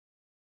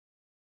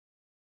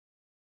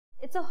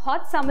It's a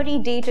hot summery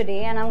day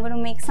today and I'm going to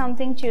make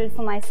something chilled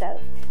for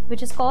myself,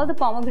 which is called the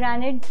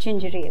Pomegranate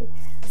Gingerelle.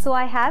 So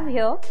I have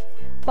here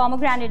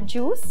pomegranate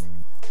juice,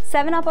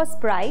 7-Up or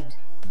Sprite,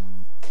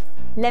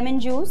 lemon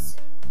juice,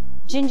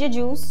 ginger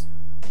juice,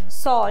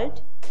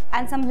 salt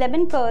and some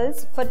lemon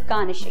curls for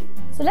garnishing.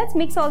 So let's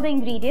mix all the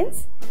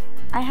ingredients.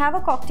 I have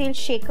a cocktail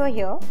shaker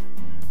here.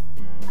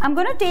 I'm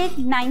going to take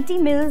 90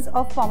 ml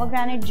of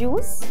pomegranate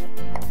juice.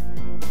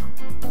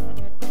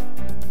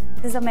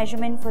 This is a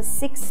measurement for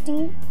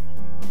 60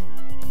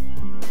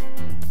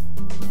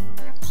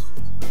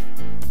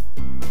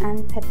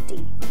 and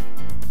 30.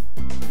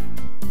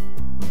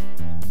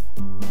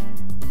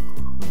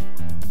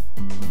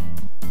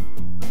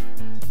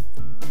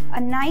 A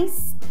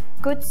nice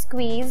good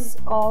squeeze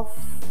of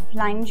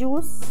lime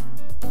juice.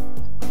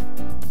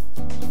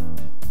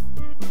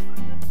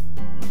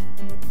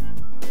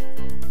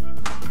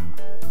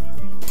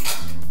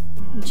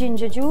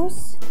 Ginger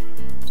juice.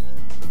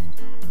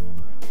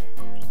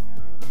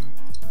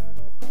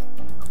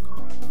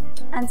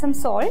 And some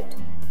salt.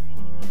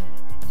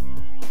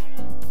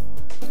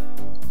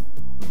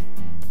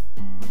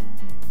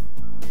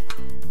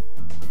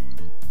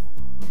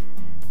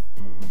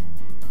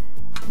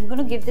 I'm going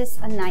to give this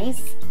a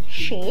nice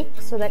shake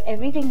so that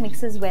everything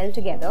mixes well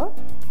together,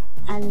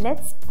 and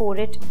let's pour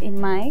it in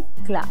my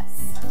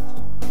glass.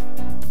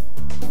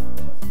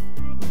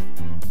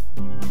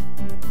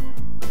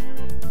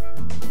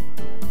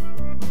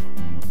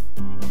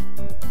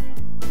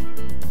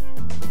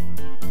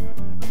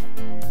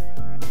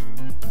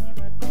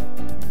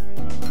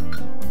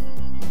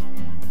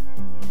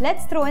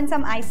 Let's throw in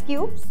some ice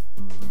cubes.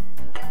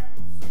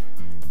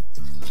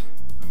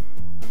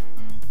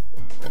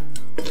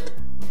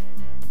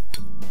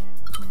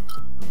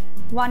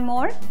 One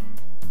more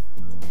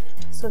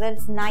so that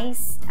it's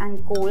nice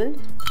and cold.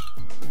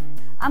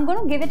 I'm going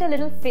to give it a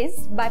little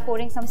fizz by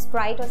pouring some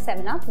Sprite or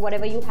 7-Up,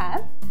 whatever you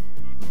have.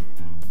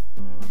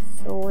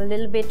 So a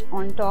little bit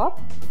on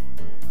top.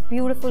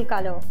 Beautiful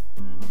color.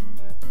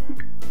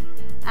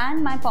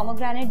 And my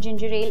pomegranate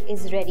ginger ale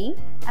is ready.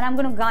 And I'm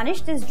going to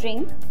garnish this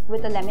drink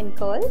with a lemon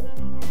curl.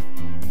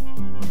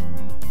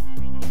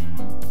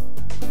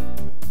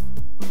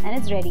 And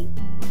it's ready.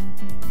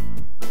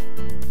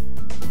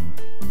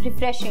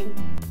 Refreshing.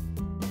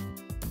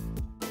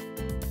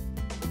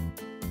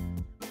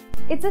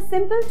 It's a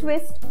simple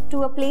twist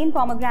to a plain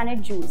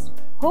pomegranate juice.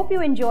 Hope you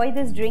enjoy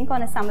this drink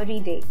on a summery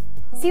day.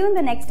 See you in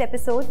the next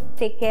episode.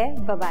 Take care.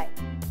 Bye-bye.